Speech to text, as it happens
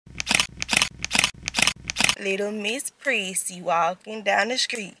little Miss Prissy walking down the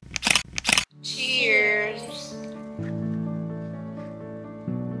street. Cheers.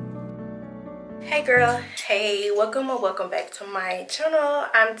 Hey girl, hey, welcome or welcome back to my channel.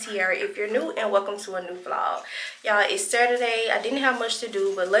 I'm Tierra if you're new, and welcome to a new vlog. Y'all, it's Saturday. I didn't have much to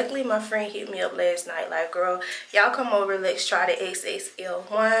do, but luckily my friend hit me up last night like, girl, y'all come over, let's try the XXL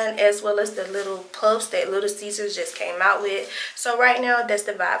one as well as the little puffs that Little Caesars just came out with. So right now that's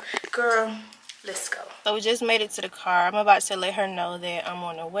the vibe, girl. Let's go. So we just made it to the car. I'm about to let her know that I'm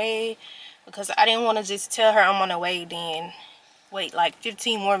on the way because I didn't want to just tell her I'm on the way then wait like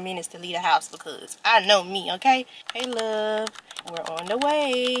 15 more minutes to leave the house, because I know me, okay? Hey love, we're on the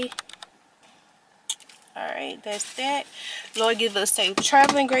way. All right, that's that. Lord give us safe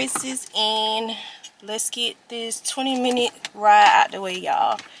traveling graces, and let's get this 20-minute ride out the way,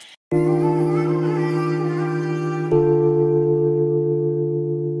 y'all.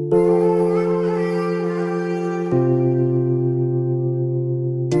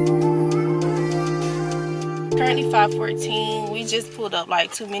 Currently 5:14. We just pulled up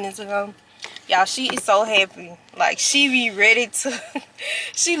like 2 minutes ago. Y'all, she is so happy. Like, she be ready to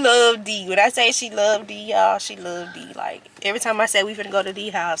she love D. When I say she love D, y'all, she love D. Like, every time I say we finna go to D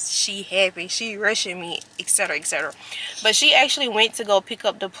house, she happy, she rushing me, etc, etc. But she actually went to go pick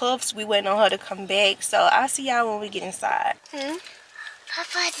up the puffs. We waiting on her to come back, so I'll see y'all when we get inside.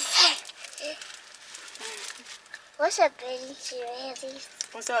 What's up, baddies and baddies?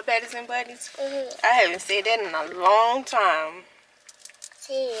 What's up, baddies and buddies? I haven't said that in a long time.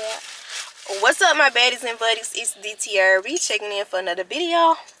 Yeah. What's up, my baddies and buddies? It's Tierra checking in for another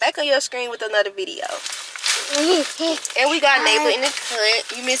video. Back on your screen with another video. And we got neighbor in the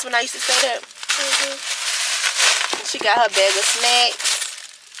cut. You miss when I used to say that? She got her bag of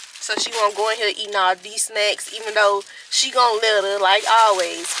snacks, so she won't go in here eating all these snacks, even though she gonna let her like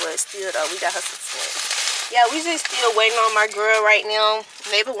always. But still though, we got her some snacks. Yeah, we just still waiting on my girl right now.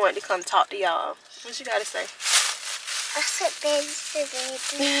 Neighbor wanted to come talk to y'all. What you gotta say? What's up, baddies and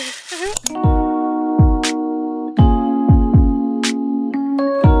baddies?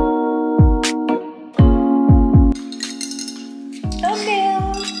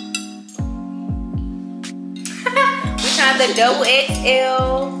 We trying the double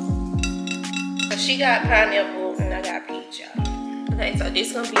XL. So she got pineapple and I got peach, y'all. Okay, so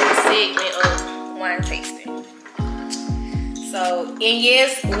this gonna be a segment of wine tasting. So, and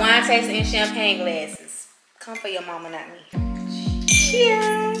yes, wine tasting in champagne glasses. Come for your mama, not me.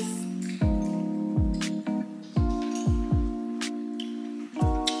 Cheers.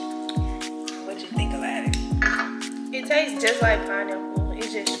 What you think about it? It tastes just like pineapple.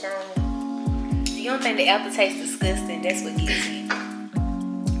 It's just strong. You don't think the aftertaste is disgusting? That's what gets me.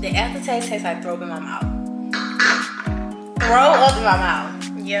 The aftertaste tastes like throw up in my mouth. Throw up in my mouth.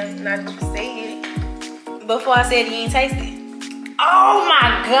 Yeah, now that you say it. Before I said you ain't taste it. Oh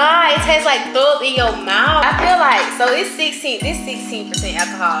my God, it tastes like throw up in your mouth. I feel like, so it's 16%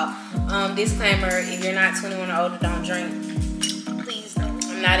 alcohol. Disclaimer, if you're not 21 or older, don't drink. Please don't.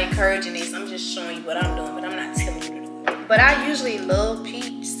 I'm not encouraging this, I'm just showing you what I'm doing, but I'm not telling you to do it. But I usually love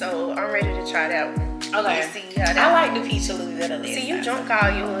peach, so I'm ready to try that one. Okay. See how that I like the peach a little better. See, you drunk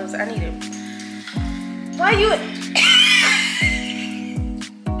all yours. I need it. Why you?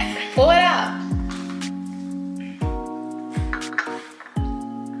 Pour it out.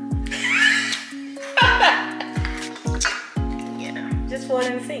 Just pour it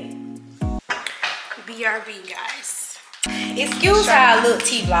in the sink. BRB, guys. Excuse how I look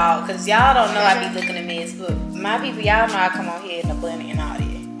T-vlog, because y'all don't know I be looking a mess, but my people, y'all know I come on here in the bunny and all that.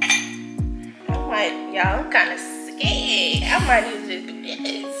 Y'all, I'm kind of scared. I might need to do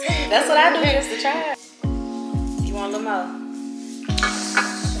this. That's what I do just to try. You want a little more?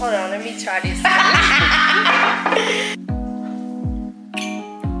 Hold on, let me try this.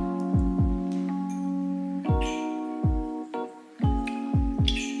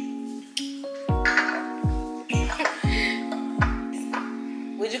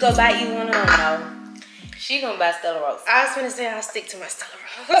 Would you go buy you one or no? She gonna buy Stella Rosa. I was gonna say I'll stick to my Stella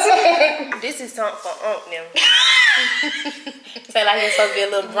Rosa. This is something for them. Say like it's supposed to be a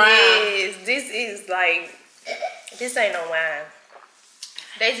little brown. Yes, this is like, this ain't no wine.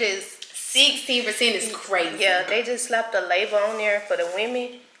 They just 16% is crazy. Yeah, they just slapped a label on there for the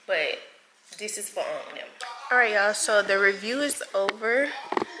women, but this is for them. All right, y'all. So the review is over.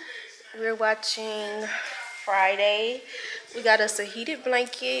 We're watching Friday. We got us a heated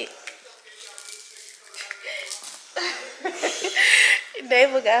blanket.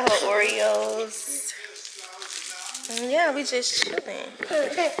 Neighbor got her Oreos. And yeah, we just chilling.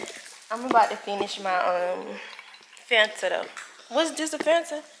 I'm about to finish my Fanta though. Was this a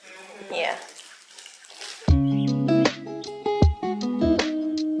Fanta? Yeah.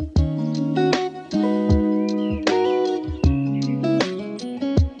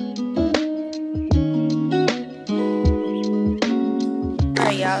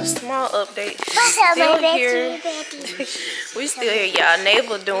 Okay, y'all, small update. Still here. We still here, y'all.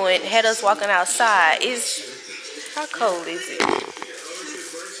 Neighbor had us walking outside. How cold is it?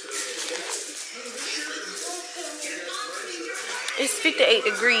 It's 58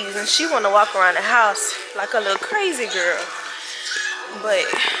 degrees and she want to walk around the house like a little crazy girl. But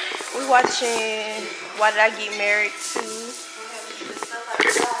we watching Why Did I Get Married To?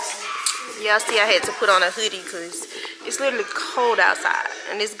 Y'all see I had to put on a hoodie because it's literally cold outside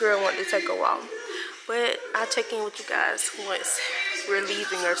and this girl wanted to take a walk. But I'll check in with you guys once we're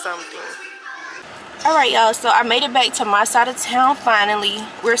leaving or something. Alright, y'all, so I made it back to my side of town finally.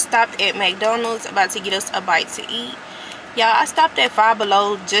 We're stopped at McDonald's, about to get us a bite to eat. Y'all, I stopped at Five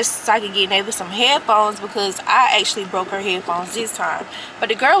Below just so I could get Neighbor some headphones because I actually broke her headphones this time. But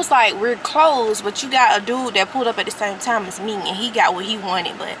the girl was like, we're closed, but you got a dude that pulled up at the same time as me and he got what he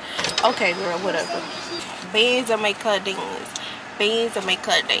wanted. But okay, girl, whatever. Bands that make her dance. Bands that make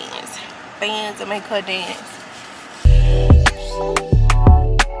her dance. Bands that make her dance.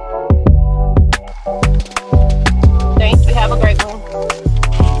 Thank you. Have a great one.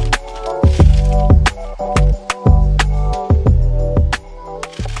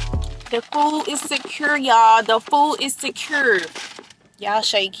 The food is secure, y'all. The food is secure. Y'all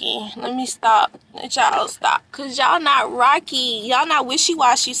shaky. Let me stop. Let y'all stop. Because y'all not rocky. Y'all not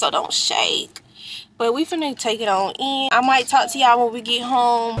wishy-washy, so don't shake. But we finna take it on in. I might talk to y'all when we get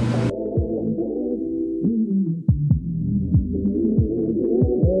home.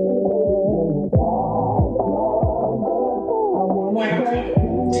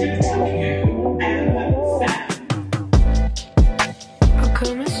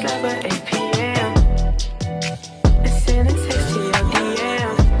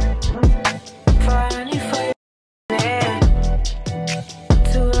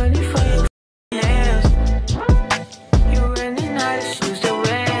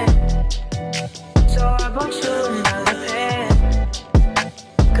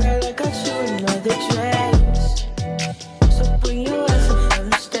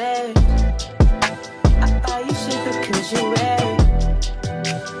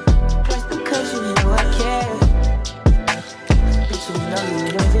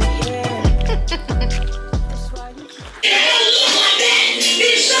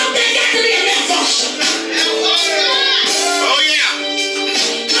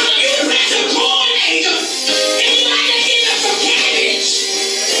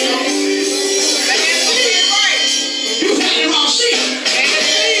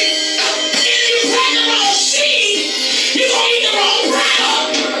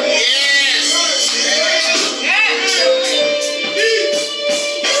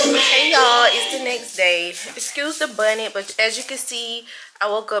 Excuse the bunny, but as you can see, I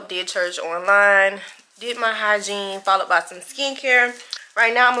woke up, did church online, did my hygiene, followed by some skincare.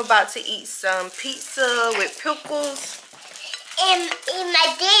 Right now, I'm about to eat some pizza with pickles. And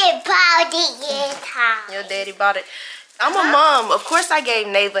my dad bought it. Your daddy bought it. I'm a mom. Of course, I gave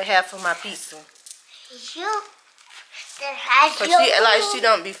Neighbor half of my pizza. Because she like she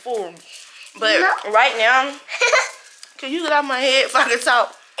done before. But right now, can you get out my head if I can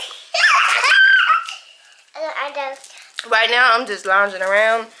talk? Right now, I'm just lounging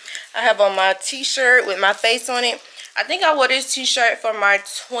around. I have on my t-shirt with my face on it. I think I wore this t-shirt for my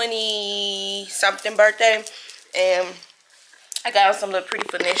 20-something birthday. And I got on some little pretty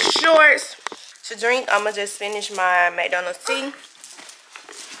finesse shorts. To drink, I'm going to just finish my McDonald's tea.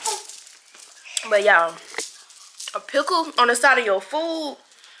 But y'all, a pickle on the side of your food,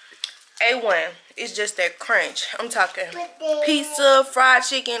 A1. It's just that crunch. I'm talking pizza, fried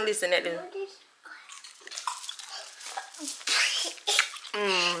chicken. Listen to this.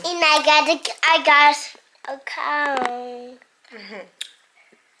 And I got a cone.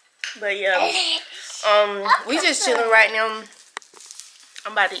 But yeah, we just chilling right now.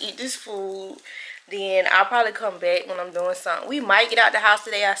 I'm about to eat this food. Then I'll probably come back when I'm doing something. We might get out the house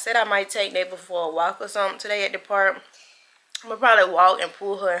today. I said I might take Neighbor for a walk or something today at the park. I'm gonna probably walk and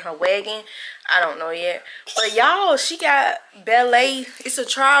pull her in her wagon. I don't know yet. But y'all, she got ballet. It's a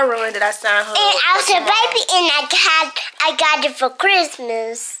trial run that I signed her. And I was a baby, and I got it for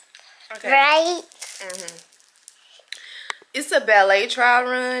Christmas. Okay. Right? It's a ballet trial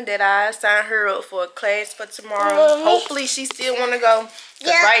run that I signed her up for a class for tomorrow. Hopefully she still want to go.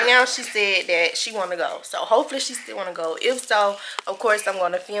 Because right now she said that she want to go. So hopefully she still want to go. If so, of course I'm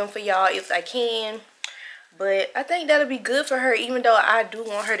going to film for y'all if I can. But I think that'll be good for her, even though I do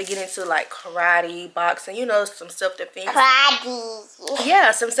want her to get into like karate, boxing, you know, some self-defense. Karate.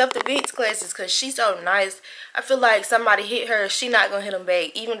 Yeah, some self-defense classes, because she's so nice. I feel like somebody hit her, she not going to hit them back.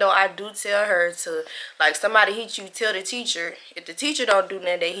 Even though I do tell her to, like, somebody hit you, tell the teacher. If the teacher don't do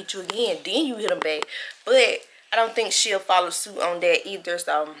nothing, they hit you again, then you hit them back. But I don't think she'll follow suit on that either,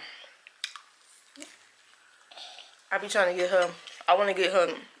 so I be trying to get her, I want to get her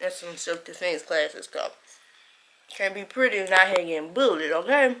in some self-defense classes, because can't be pretty and out here getting bullied,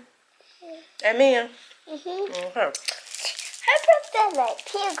 okay? Amen? Okay. Her brother like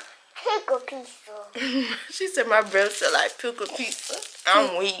pickle pizza. She said my brother said like pickle pizza.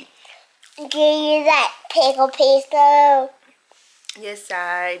 I'm weak. Do you like pickle pizza? Yes,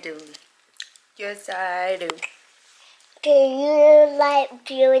 I do. Yes, I do. Do you like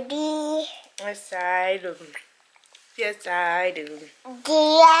beauty? Yes, I do. Yes, I do. Do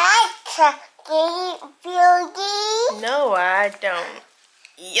you like to eat beauty? No, I don't.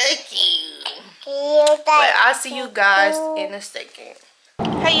 Yucky. Do you like But I'll see you guys in a second.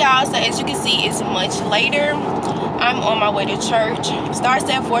 Hey y'all, so as you can see, it's much later. I'm on my way to church. Starts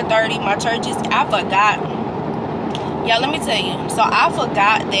at 4:30. My church is, I forgot. Y'all, let me tell you. So I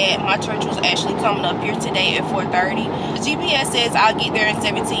forgot that my church was actually coming up here today at 4:30. The GPS says I'll get there in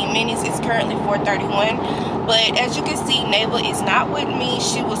 17 minutes. It's currently 4:31. But as you can see, Neighbor is not with me.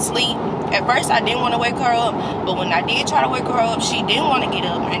 She was asleep. At first, I didn't want to wake her up. But when I did try to wake her up, she didn't want to get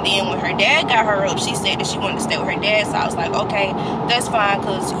up. And then when her dad got her up, she said that she wanted to stay with her dad. So I was like, okay, that's fine,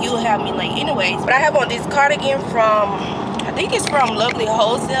 because you'll have me late anyways. But I have on this cardigan from, I think it's from Lovely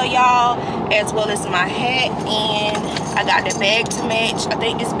Wholesale, y'all, as well as my hat. And I got the bag to match. I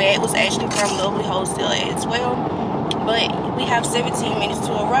think this bag was actually from Lovely Wholesale as well. But we have 17 minutes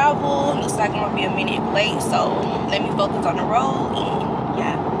to arrival. Looks like I'm gonna be a minute late, so let me focus on the road, and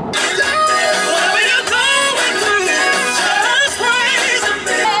yeah.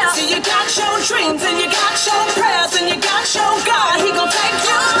 So you got your dreams and you got your prayers and you got your God. He gon' take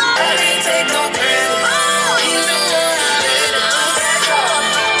you there. He ain't take no credit. Oh, he's the one.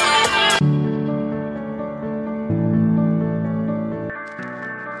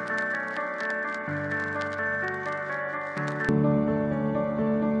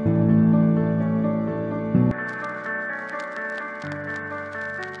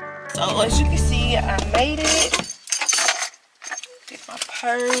 So as you can see, I made it. Get my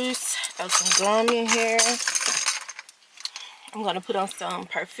purse, throw some gum in here. I'm gonna put on some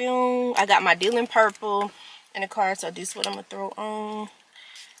perfume. I got my Dylan Purple in the car, so this is what I'm gonna throw on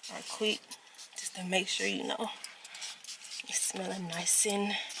right quick, just to make sure, you know, it's smelling nice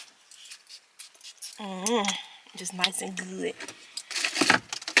and just nice and good.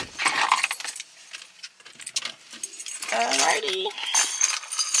 Alrighty.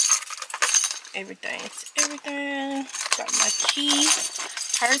 Everything. Got my key,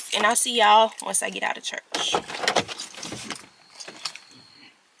 purse, and I'll see y'all once I get out of church.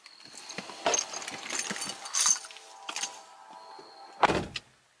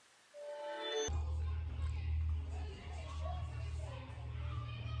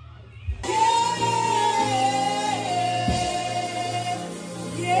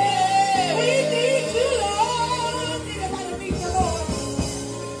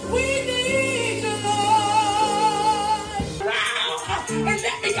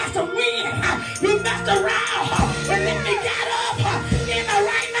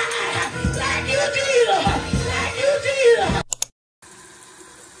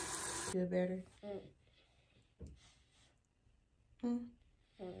 Feel better?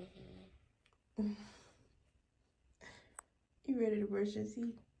 You ready to brush your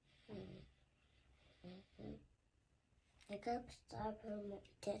teeth? I got to start with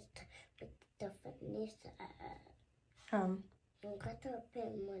test with the fitness. I got to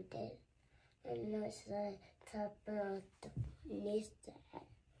put my test and not top of the fitness.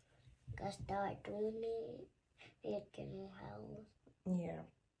 I start doing it. It can help. Yeah.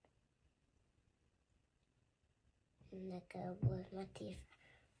 And I got brush my teeth.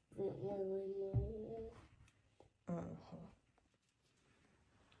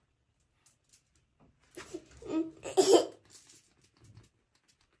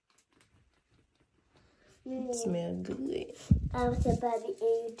 Smell good. I was about to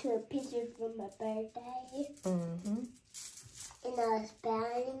take a picture for my birthday. And I was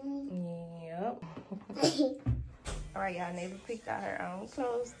buying. Yep. Alright, y'all, Neighbor picked out her own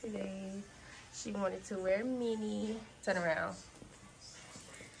clothes today. She wanted to wear mini. Turn around.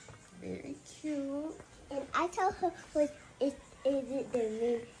 Very cute. And I told her, is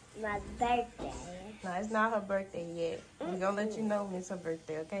it my birthday? No, it's not her birthday yet. We're gonna let you know when it's her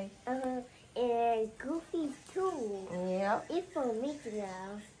birthday, okay? And like Goofy too. Yep. It's for Mickey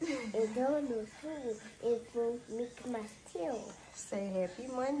Mouse. And Donald too. It's for Mickey Mouse too. Say happy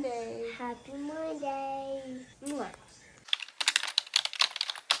Monday. Happy Monday. Mwah.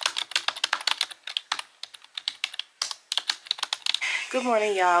 Good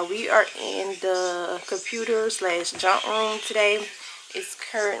morning, y'all. We are in the computer / junk room today. It's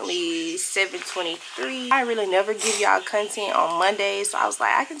currently 7:23. I really never give y'all content on Mondays, so I was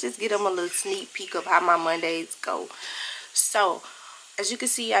like, I can just give them a little sneak peek of how my Mondays go. So, as you can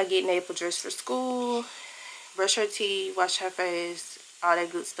see, I get Naples dressed for school, brush her teeth, wash her face, all that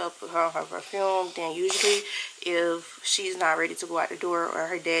good stuff, put her on her perfume. Then usually, if she's not ready to go out the door or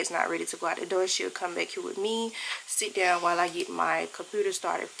her dad's not ready to go out the door, she'll come back here with me, sit down while I get my computer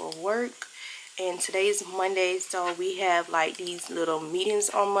started for work. And today's Monday, so we have like these little meetings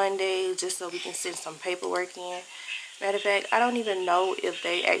on Monday just so we can send some paperwork in. Matter of fact, I don't even know if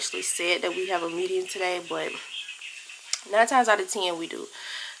they actually said that we have a meeting today, but 9 times out of 10 we do.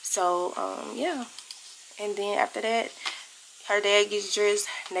 So yeah, and then after that, her dad gets dressed,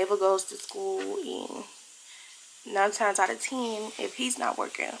 Neighbor goes to school, and 9 times out of 10, if he's not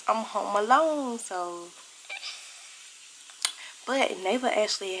working, I'm home alone. So, but Neighbor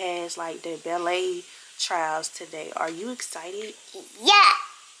actually has like the ballet trials today. Are you excited? Yeah.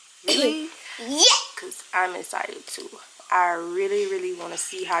 Really? Yeah. Because I'm excited too. I really want to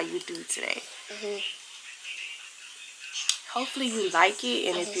see how you do today. Hopefully you like it,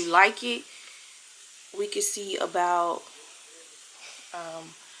 and if you like it, we can see about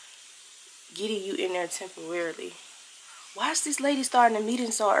getting you in there temporarily. Why is this lady starting the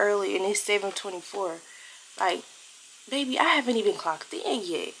meeting so early and it's 7:24? Like, baby, I haven't even clocked in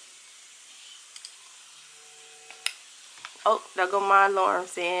yet. Oh, there go my alarm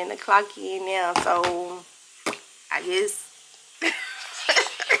saying to clock in now, so I guess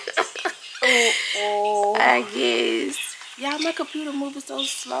I guess. Y'all, my computer moving so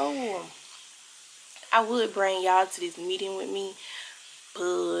slow. I would bring y'all to this meeting with me,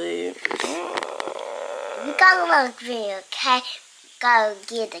 but We gotta go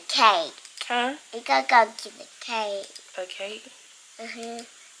get the cake. huh? We gotta go get the cake. Okay. Mhm.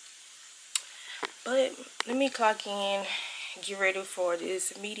 But let me clock in, get ready for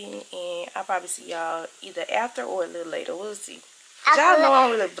this meeting, and I'll probably see y'all either after or a little later. We'll see. Y'all know I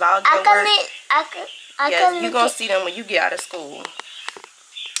don't really vlog at work. Yeah, you gonna see them when you get out of school.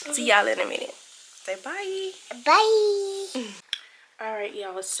 See y'all in a minute. Say bye. Bye. Alright,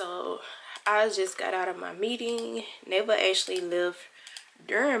 y'all, so I just got out of my meeting. Never actually left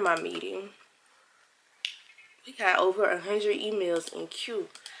during my meeting. We got over 100 emails in queue.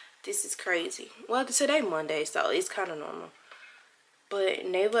 This is crazy. Well, today Monday, so it's kind of normal. But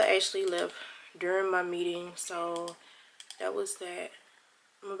Neighbor actually left during my meeting, so that was that.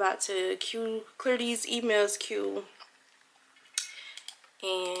 I'm about to clear these emails queue.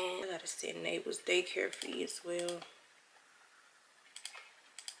 And I gotta send Neighbor's daycare fee as well.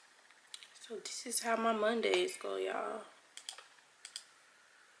 So this is how my Mondays go, y'all.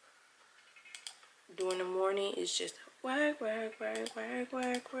 During the morning, it's just work.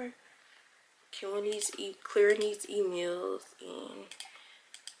 Clearing these emails and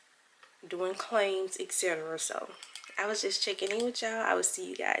doing claims, etc. So I was just checking in with y'all. I will see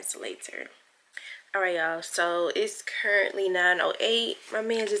you guys later. Alright, y'all, so it's currently 9:08. My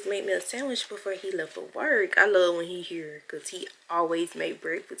man just made me a sandwich before he left for work. I love when he here because he always make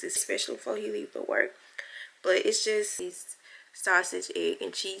breakfast, especially before he leave for work. But it's just this sausage, egg,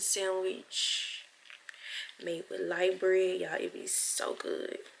 and cheese sandwich made with light bread. Y'all, it be so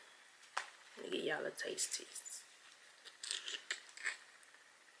good. Let me get y'all a taste test.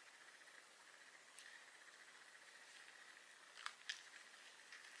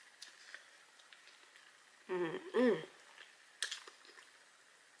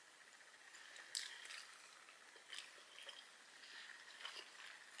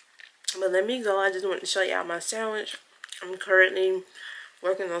 But let me go. I just want to show y'all my sandwich. I'm currently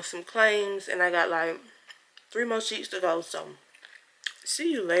working on some claims, and I got like 3 more sheets to go. So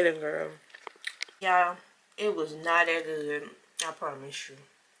see you later, girl. Y'all, it was not that good, I promise you.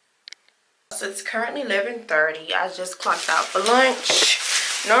 So it's currently 11:30. I just clocked out for lunch.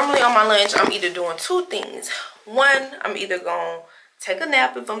 Normally on my lunch, I'm either doing 2 things. 1, I'm either gonna take a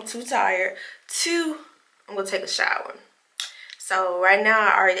nap if I'm too tired. 2, I'm gonna take a shower. So right now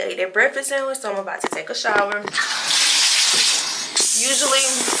I already ate that breakfast sandwich, so I'm about to take a shower. Usually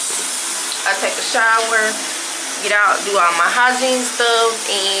I take a shower, get out, do all my hygiene stuff,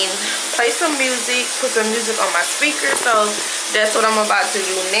 and play some music, put some music on my speaker. So that's what I'm about to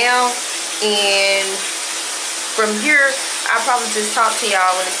do now. And from here, I'll probably just talk to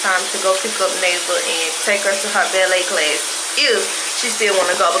y'all when it's time to go pick up Neighbor and take her to her ballet class if she still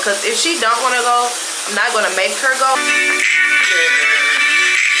want to go. Because if she don't want to go, I'm not going to make her go. Girl,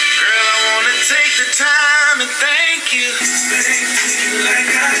 I want to take the time and thank you.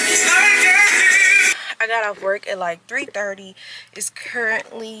 I got off work at like 3:30. It's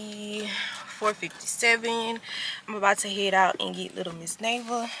currently 4:57. I'm about to head out and get little Miss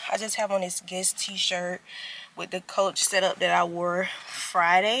Neva. I just have on this Guess t-shirt with the Coach setup that I wore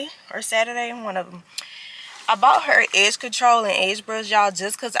Friday or Saturday, one of them. I bought her edge control and edge brush, y'all,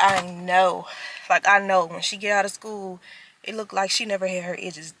 just because I know, like I know when she get out of school, it looked like she never had her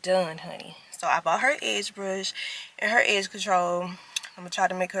edges done, honey. So I bought her edge brush and her edge control. I'm going to try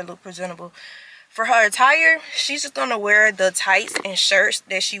to make her look presentable. For her attire, she's just gonna wear the tights and shirts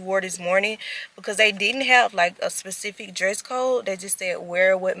that she wore this morning because they didn't have like a specific dress code. They just said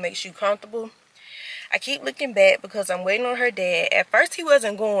wear what makes you comfortable. I keep looking back because I'm waiting on her dad. At first he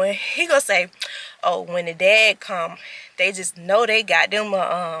wasn't going. He gonna say, oh, when the dad come, they just know they got them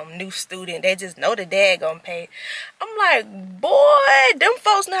a new student. They just know the dad gonna pay. I'm like, boy, them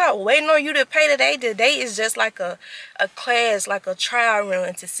folks not waiting on you to pay today. Today is just like a class, like a trial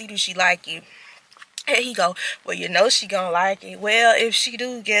run to see do she like you. And he go, well, you know she gonna like it. Well, if she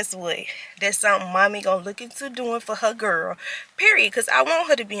do, guess what? That's something mommy gonna look into doing for her girl. Period. Because I want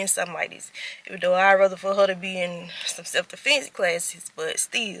her to be in something like this. Even though I'd rather for her to be in some self-defense classes. But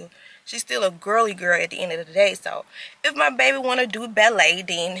still, she's still a girly girl at the end of the day. So, if my baby wanna do ballet,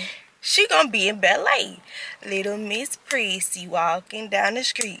 then she gonna be in ballet. Little Miss Prissy walking down the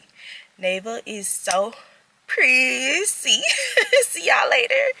street. Neighbor is so pretty. See y'all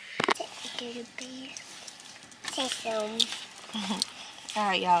later.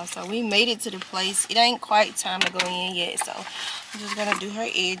 Alright, y'all, so we made it to the place. It ain't quite time to go in yet, so I'm just gonna do her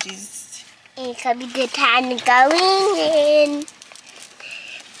edges. It's gonna be the time to go in.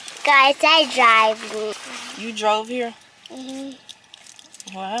 Guys, I drive. You drove here? Mhm.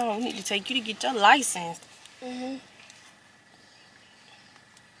 Wow, we need to take you to get your license. Mhm.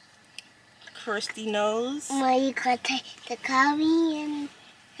 Crusty nose. Well, you gotta take the car in.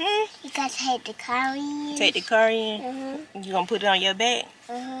 You gotta take the car in. Take the car in? You gonna put it on your back?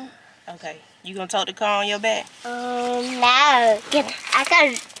 Okay. You gonna tote the car on your back? No. I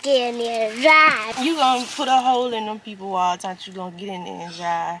gotta get in there and drive. You gonna put a hole in them people all the time you gonna get in there and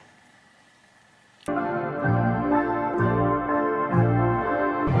drive.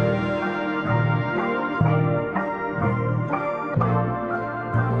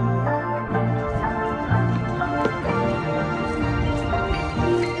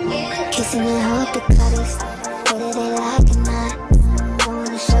 Kissing and hope the cutters, whether they like it or not. I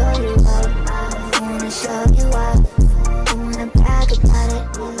wanna show you up, I wanna show you up. I wanna brag about it,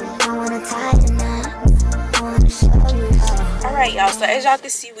 I wanna tie the knot. I wanna show you up. Alright, y'all, so as y'all can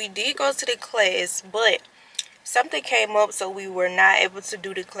see, we did go to the class, but something came up, so we were not able to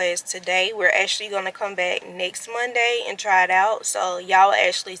do the class today. We're actually gonna come back next Monday and try it out, so y'all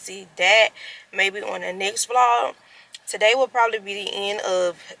actually see that maybe on the next vlog. Today will probably be the end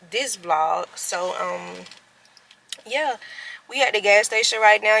of this vlog. So yeah, we at the gas station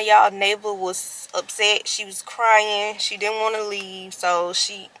right now, y'all. Neighbor was upset. She was crying. She didn't want to leave, so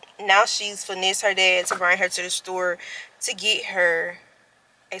now she's finessed her dad to bring her to the store to get her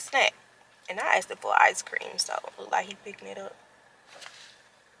a snack. And I asked her for ice cream, so it looked like he picking it up.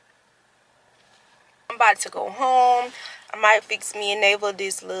 I'm about to go home. I might fix me and Neighbor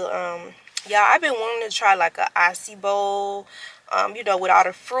this little y'all, I've been wanting to try like a icy bowl, you know, with all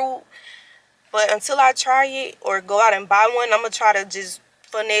the fruit. But until I try it or go out and buy one, I'm going to try to just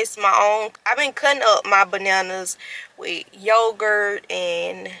finesse my own. I've been cutting up my bananas with yogurt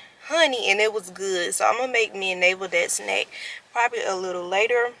and honey, and it was good. So I'm going to make me and Neighbor that snack probably a little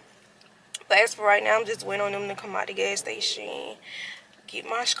later. But as for right now, I'm just waiting on them to come out the gas station, get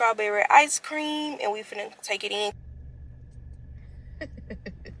my strawberry ice cream, and we finna take it in.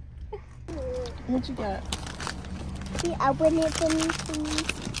 What you got? See, open it for me,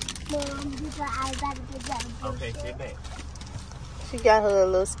 please. Mom, before I gotta get that. Okay, get back. She got her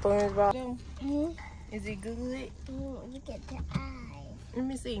little SpongeBob. Mm-hmm. Is it good? Look at the eyes. Let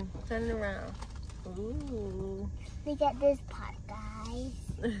me see. Turn it around. Ooh. Look at this part, guys.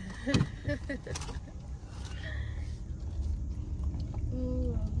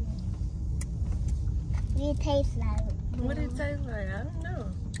 What it tastes like? What it taste like? I don't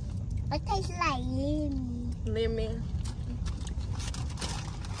know. It tastes like lemon. Lemon.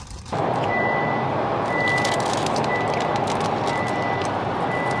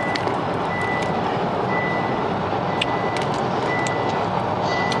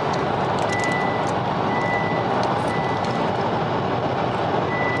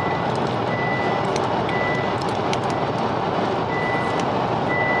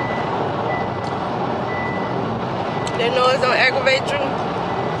 That noise don't aggravate you?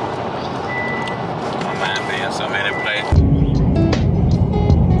 My mind being so many places.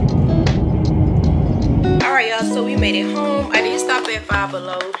 Alright y'all, so we made it home. I did stop at Five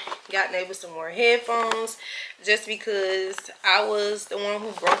Below. Got neighbor some more headphones. Just because I was the one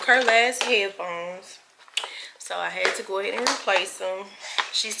who broke her last headphones. So I had to go ahead and replace them.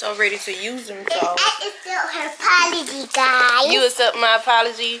 She's so ready to use them, so. I accept her apology, guys. You accept my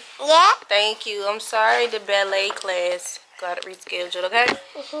apology? Yeah. Thank you. I'm sorry the ballet class got rescheduled, okay?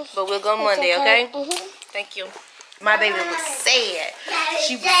 But we'll go Monday, okay? Thank you. My baby was sad.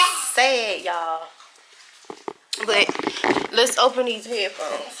 She was sad, y'all. But let's open these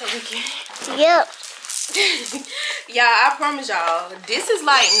headphones so we can. Yep. Y'all, I promise y'all, this is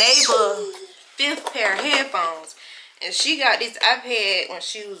like neighbor 5th pair of headphones. And she got this iPad when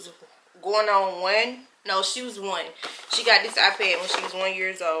she was going on 1. No, she was 1. She got this iPad when she was 1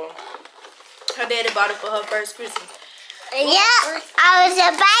 year old. Her daddy bought it for her first Christmas. Yeah, I was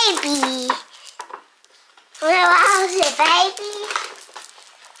a baby. When I was a baby.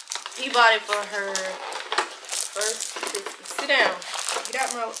 He bought it for her first Christmas. Sit down. Get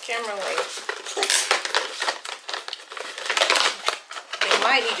out my camera way. They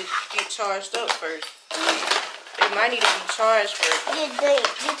might need to get charged up first. They might need to be charged first.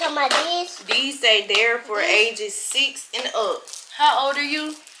 You talking about this? These say they're for ages 6 and up. How old are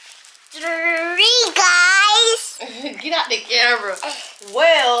you? 3, guys. Get out the camera.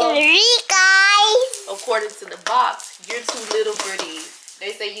 Well, 3, guys. according to the box, you're too little for these.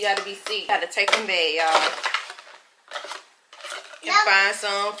 They say you gotta be 6. Gotta take them back, y'all. And find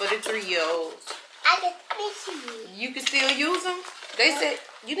some for the 3-year-olds. I can miss you. You can still use them? They said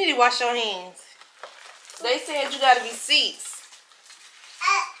you need to wash your hands. They said you gotta be 6.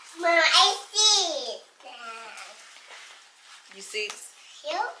 Mom, I see it. You 6?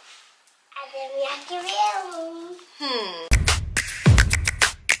 Yep. I didn't have to real.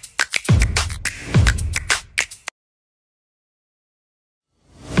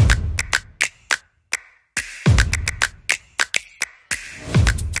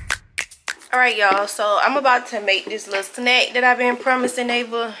 Alright y'all, so I'm about to make this little snack that I've been promising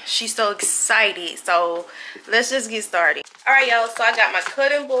neighbor. She's so excited, so let's just get started. Alright y'all, so I got my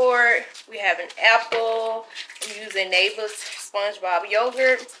cutting board. We have an apple. I'm using neighbor's SpongeBob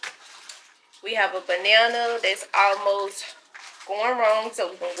yogurt. We have a banana that's almost going wrong, so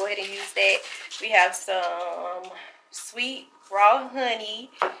we're gonna go ahead and use that. We have some sweet raw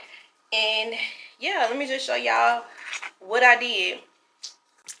honey, and yeah, let me just show y'all what I did.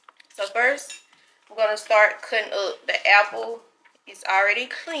 So first, I'm gonna start cutting up the apple. It's already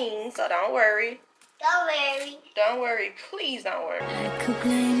clean, so don't worry. Don't worry. Don't worry, please don't worry. I could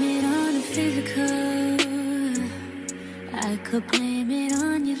blame it on the physical. I could blame it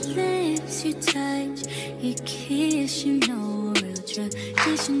on your lips, your touch, your kiss, you know, real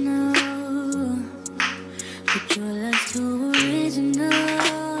traditional. But your love's too original.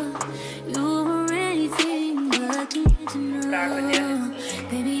 You were anything but original.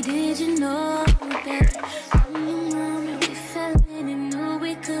 Baby, did you know that we fell in and knew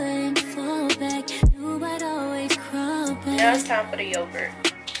we couldn't fall back? Knew I'd always crawl back. Now it's time for the yogurt.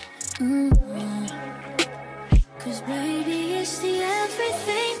 Cause baby, it's the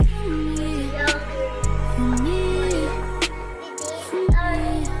everything for me. For me. For me.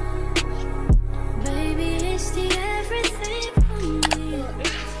 Baby, it's the everything for me.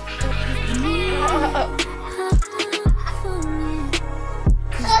 For me. For me.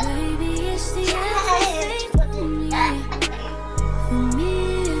 Cause baby, it's the everything for me. For me.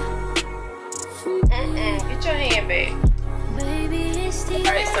 For me. Get your hand back. Baby, it's the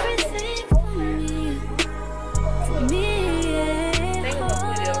Alright, so everything for me. For me. I think I'm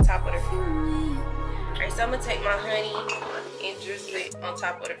gonna put it on top of the fruit. Alright, so I'm gonna take my honey and drizzle it on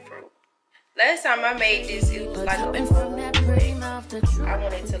top of the fruit. Last time I made this, it was like a fruit. I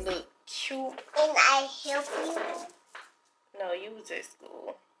wanted to look cute. Can I help you? No, you was at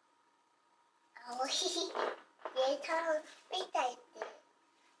school. Oh, you told me that.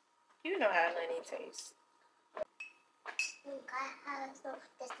 You know how honey tastes.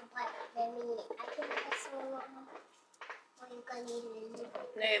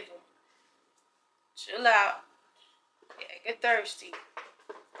 Never. Chill out. Yeah, get thirsty.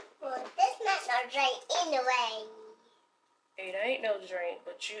 Well, that's not no drink anyway. It ain't no drink,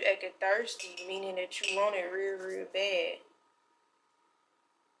 but you acting thirsty, meaning that you want it real, real bad.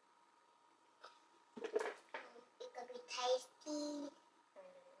 It could be tasty.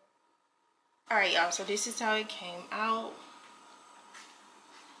 Alright, y'all, so this is how it came out.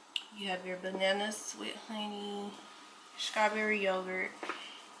 You have your bananas with honey, strawberry yogurt,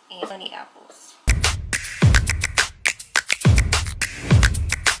 and honey apples.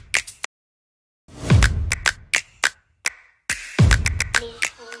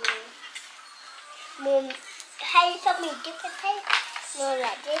 How you told me different types? No,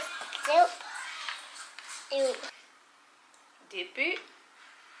 like this. Dip. Dip it.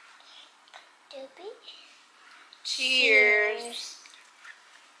 Dip it. Cheers.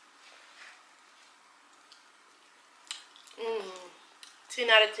 10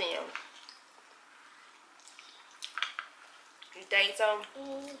 out of 10. You think so?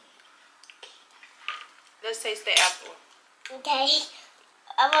 Let's taste the apple. Okay.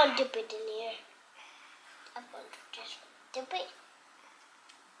 I want to dip it in here. I want to just dip it.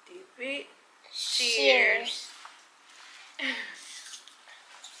 Dip it. Cheers.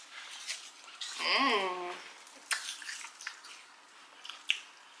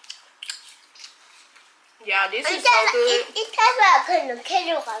 Yeah, this is so good. It tastes like a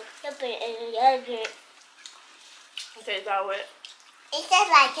kettle dip it in yogurt. It tastes like what? It tastes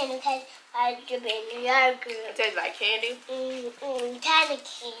like a dip it in yogurt. It tastes like candy? Cotton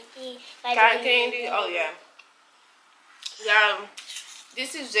candy. Cotton candy? Oh, yeah. Yeah,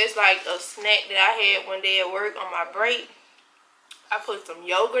 this is just like a snack that I had one day at work on my break. I put some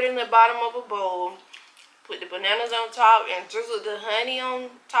yogurt in the bottom of a bowl, put the bananas on top, and drizzled the honey on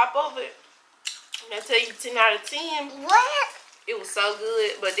top of it. And I tell you, 10 out of 10. What? It was so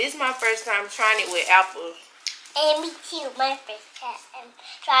good, but this is my first time trying it with apples. And me too, my first time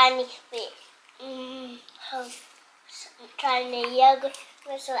trying it with trying the yogurt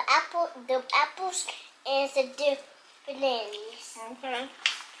with some apples and some bananas. Okay.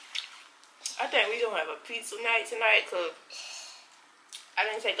 I think we're gonna have a pizza night tonight because I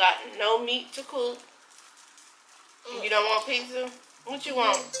didn't take out no meat to cook. You don't want pizza? What you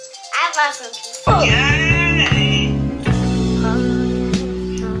want? I want some pizza.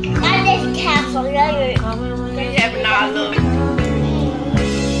 I just have some yogurt. You having all of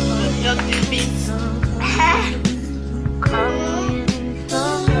healthy bits.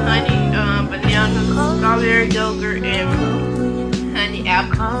 Honey, bananas, strawberry yogurt, and honey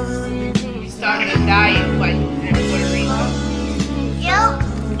apples. You started a diet while you was in Puerto Rico. Yep.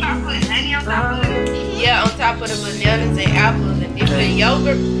 I put honey on top of it? Yeah, on top of the bananas and apples and different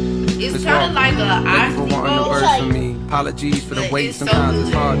yogurt. It's kind of like a icy bowl. Apologies for the wait, sometimes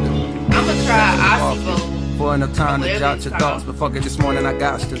it's hard to. I'm gonna try icy bowl. For enough time to jot your thoughts, but fuck it, this morning I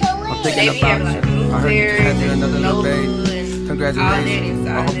got to. I'm thinking about you. I heard you just had another little baby. Congratulations. I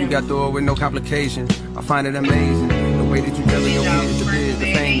hope you got through it with no complications. I find it amazing the way that you tell your kids the biz,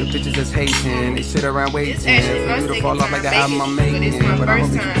 the fame, the bitches that's hating. They sit around waiting for you to fall off like the album I'm making. But I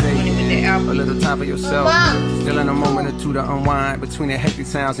hope that you take a little time for yourself. Still in a moment or two to unwind between the hectic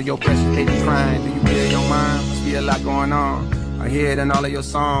sounds of your precious baby crying. Do you clear your mind? Must be a lot going on. I hear it in all of your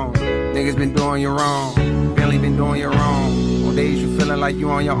songs. Niggas been doing you wrong. Barely been doing you wrong. On days you feeling like you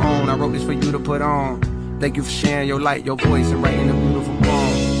on your own. I wrote this for you to put on. Thank you for sharing your light, your voice, and writing a beautiful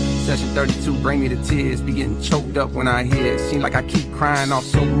poem. Session 32 bring me to tears. Be getting choked up when I hear it. Seem like I keep crying off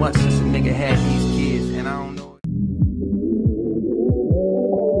so much since a nigga had these kids, and I don't know.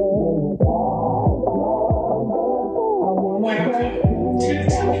 Welcome to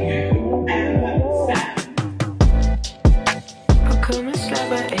the